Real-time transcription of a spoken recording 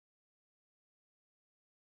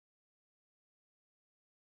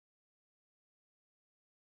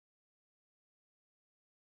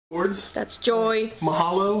Words. That's Joy.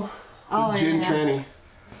 Mahalo. Oh, Gin yeah. Tranny.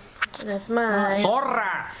 That's mine.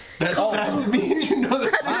 Zorra! That's sad to me. You know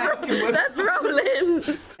That's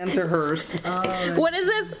Roland. Answer hers. What is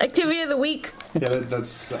this? Activity of the week? Yeah,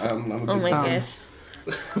 that's. I'm a big Oh my fan.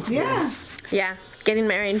 gosh. Yeah. Yeah, getting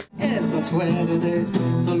married. Es más fuerte,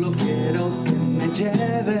 solo quiero que me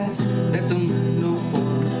lleves de tu mano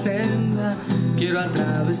por la senda. Quiero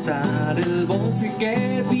atravesar el bosque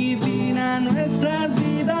que divina nuestras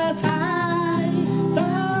vidas. Hay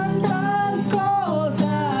tantas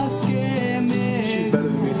cosas que me She's better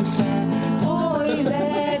than me. gustan hoy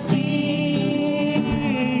de ti.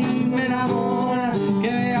 Me enamora,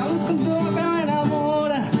 que me hables con tu boca me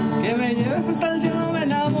enamora, que me lleves hasta el cielo me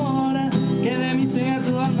enamora, que de mí sea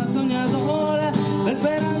tu alma soñadora, la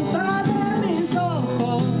esperanza de mis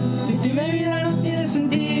ojos. Sin ti mi vida no tiene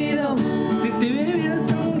sentido, sin ti mi vida es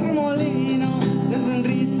como un remolino de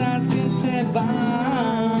sonrisas que se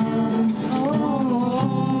van,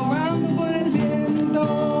 volando por el viento.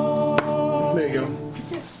 There you go.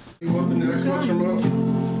 You want the next one's remote?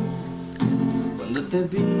 Cuando te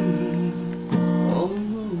vi, oh,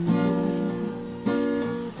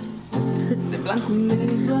 de blanco y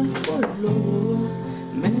negro al color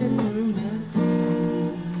me convertí.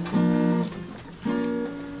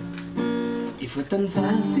 Y fue tan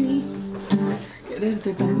fácil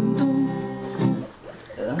quererte tanto.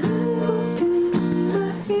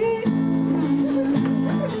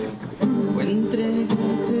 Fue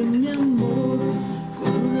entregarte mi amor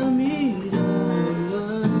con una mirada.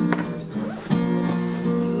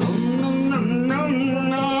 No, no, no,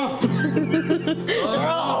 no.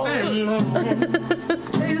 Oh,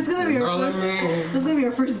 Hey, this is gonna be your first. This is gonna be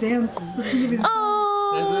your first dance. This is gonna be the,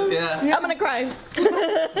 Oh, yeah. I'm gonna cry. this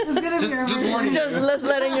is gonna be your Just warning. Just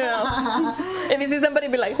letting you know. If you see somebody,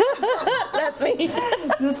 be like, that's me.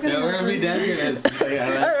 This is gonna Yeah, we're gonna be dancing and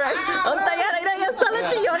Alright.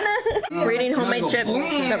 Reading homemade chips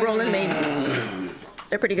that Roland made.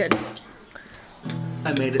 They're pretty good.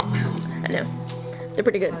 I made it. I know. They're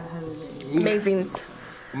pretty good. Amazing.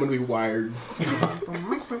 I'm gonna be wired.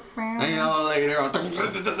 And you know, like they're all Out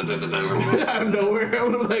of nowhere,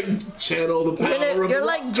 I'm gonna like channel the power of You're the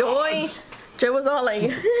like Joy. Joy was all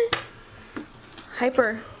like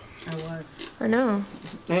hyper. I was. I know.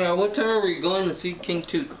 Yeah, what time are we going to see King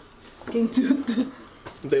Tut? King Tooth.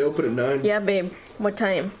 They open at 9. Yeah, babe. What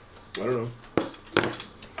time? I don't know.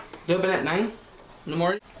 They open at 9 in the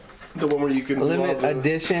morning. The one where you can Limited log in.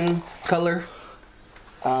 edition color.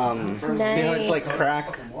 See how it's like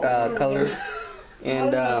crack color,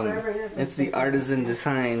 and it's the artisan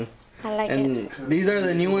design. I like And it. these are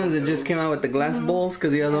the new ones that just came out with the glass bowls,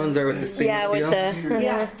 because the other ones are with the stainless Yeah, with steel. the.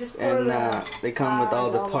 Yeah, just pour And that. they come with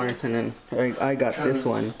all the parts, and then I got this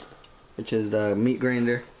one, which is the meat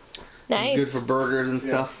grinder. Nice. It's good for burgers and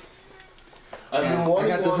stuff. I've been Yeah, I wanting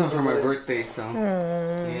got this one for my to- birthday, so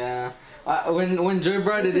yeah. When Joy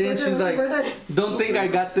brought it in, she's like, "Don't think I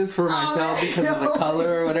got this for myself because of the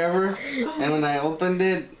color or whatever." And when I opened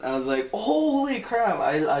it, I was like, "Holy crap!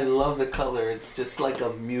 I love the color. It's just like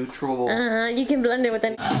a mutual." You can blend it with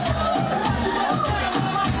any.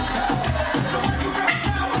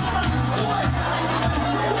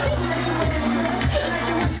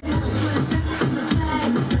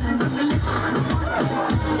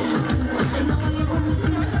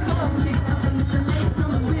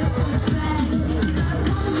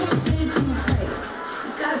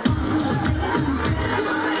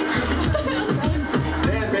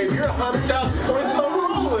 Damn, babe, you're 100,000 points over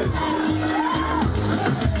Roland.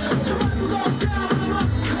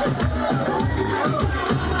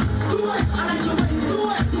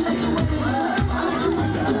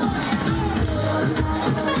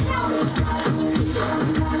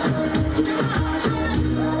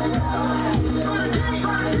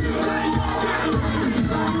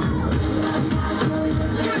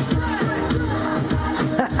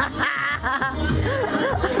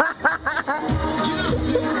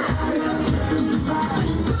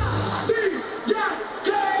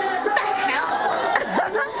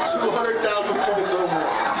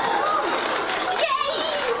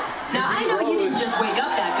 Now I know you didn't just wake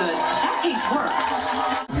up that good. That takes work.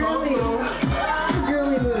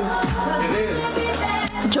 Girly moves. It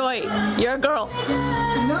is. Joy, you're a girl.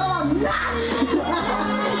 No, I'm not.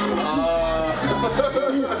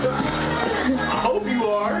 I hope you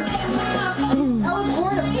are. I was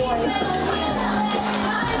born a boy.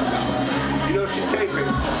 You know she's taping.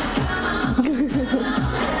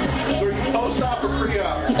 So are you post-op or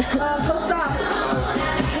pre-op? Post op.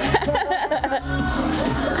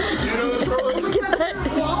 Do you know this, Roland?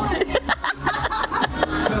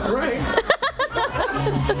 That's right.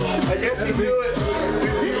 I guess he knew it.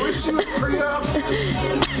 We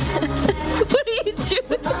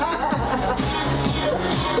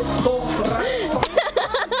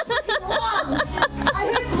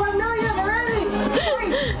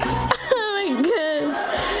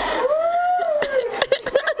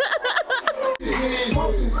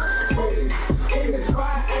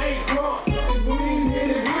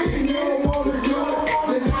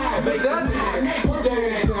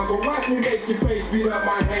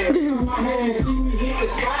man. See me hit the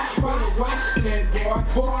spots from the west end, boy.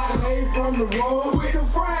 Boy, I lay from the road with the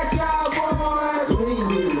fragile boys. Lean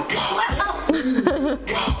with it. Lean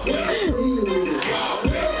with it.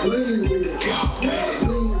 Lean with it.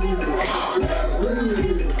 Lean with it.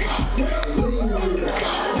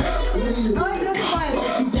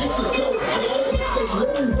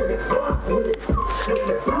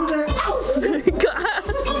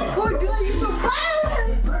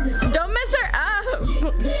 Don't mess her up.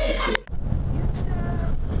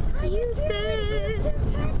 Houston,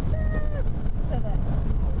 Texas. Said that.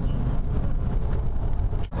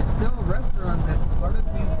 It's still a restaurant that's part of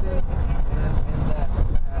Houston, and that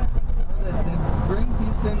brings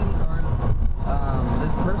Houston or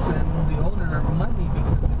this person, the owner, money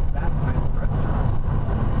because it's that type of restaurant.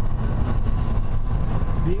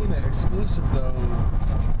 Being an exclusive though,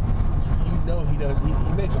 you know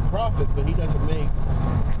he makes a profit, but he doesn't make,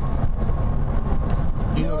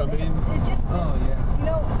 you know what I mean? It just Oh yeah. you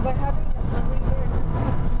know, by having a celebrity there, just kind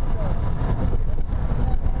of keeps the restaurant, you know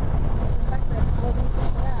what I mean? And the fact that Golden was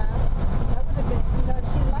a chef, that would have been, you know, if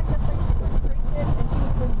she liked the place, she would praise it and she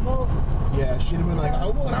would promote. Yeah, she'd have been like,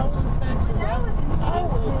 oh, well, I was in Texas. I was in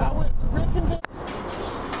Houston. I went to Rick.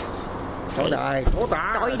 Joy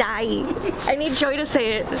die. I need Joy to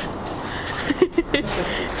say it.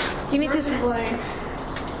 You need to George is say like,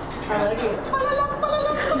 I like it.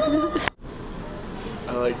 I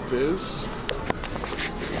like this.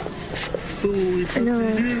 What we I know.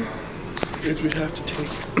 is we have to take.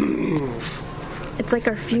 It's like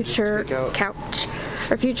our future Take out- couch.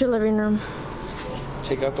 Our future living room.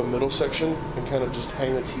 Take out the middle section and kind of just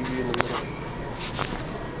hang the TV in the middle.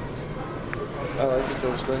 I like it,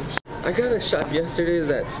 those things. I got a shot yesterday of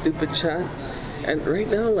that stupid shot, and right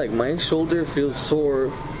now, like, my shoulder feels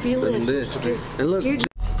sore than this. And look,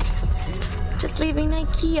 Just leaving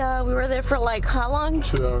IKEA. We were there for like how long?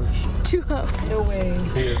 2 hours. 2 hours. No way.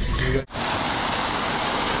 Yes, you got.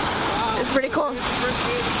 It's pretty cool.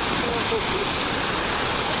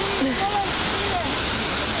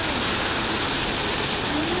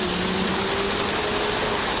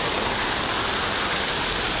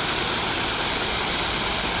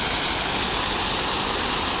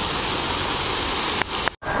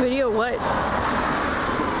 Video what?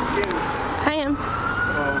 I am.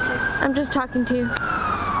 Oh, okay. I'm just talking to you.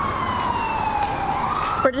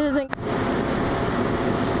 But it isn't.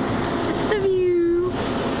 It's the view.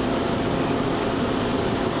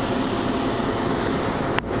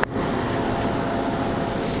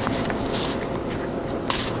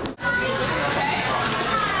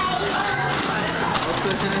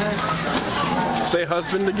 Say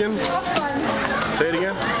husband again. Husband. Say it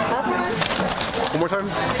again. Husband. One more time.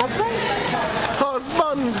 Husband.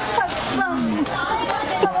 Husband.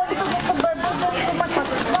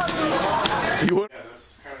 Husband. You would.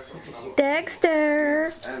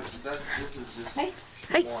 Dexter. Hi.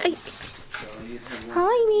 Hi. Hi.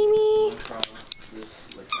 Hi, Mimi.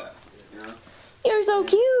 You're so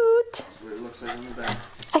cute. It looks like on the back.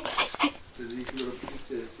 Hi. Because these little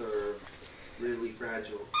pieces are really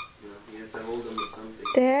fragile. You know, you have to hold them with something.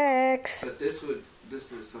 Dex. But this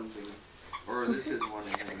is something, or this is one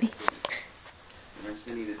of them. And I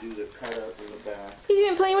still need to do the cutout in the back. You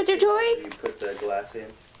been playing with your toy? You put the glass in.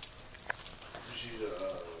 She's a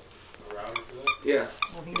router for that. Yeah.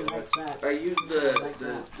 Oh, he likes that. I used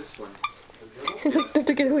this one. Don't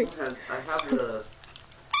take it away. I have the.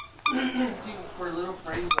 See, for little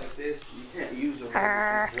frames like this, you can't use a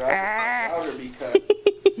router because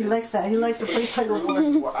He likes that. He likes to play tug of war.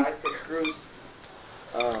 well, I put screws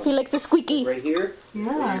He likes the squeaky. right here.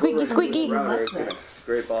 Yeah. Squeaky, squeaky. The router likes is gonna that.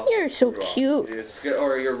 scrape off. You're so screw off. cute. It's good-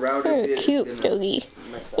 Or your router You're bit is cute, gonna doggy.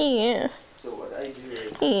 mess up. Yeah. So what I do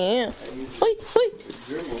is Yeah. I use Oi, oi. the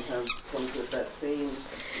German comes with that same.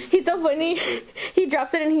 He's so funny. He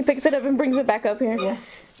drops it and he picks it up and brings it back up here. Yeah.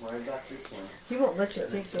 Well, I got this one. He won't let you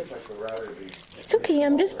And take it's it. just like a router bit. It's okay.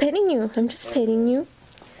 I'm just petting you. I'm just petting you.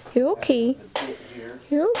 You're okay. The bit here.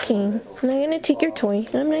 You're okay. I'm not gonna take your toy.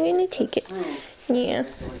 I'm not gonna take it. Yeah. And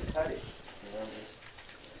cut it. You know,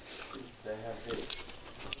 just they have this.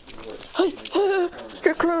 Hey,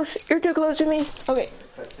 you're close. You're too close to me. Okay.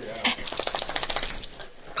 Cuts it out.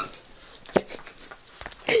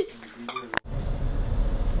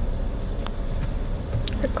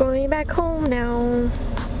 We're going back home now.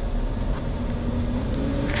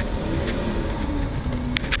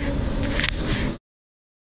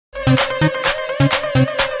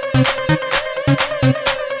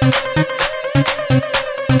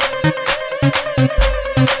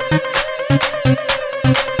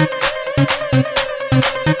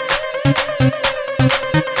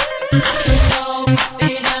 Pop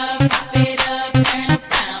it up, turn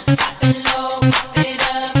around, pop it low.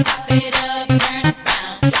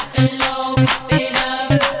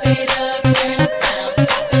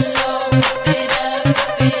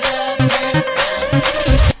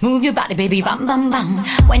 your body, baby, bam, bam, bam.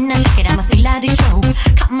 When I shake it, I must feel like it show.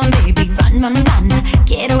 Come on, baby, run, run, run.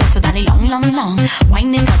 Quiero eso, dale long, long, long.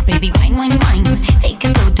 Wine it up, baby, wine, wine, wine. Take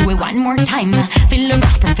it slow, do it one more time. Feel the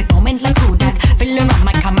rush, perfect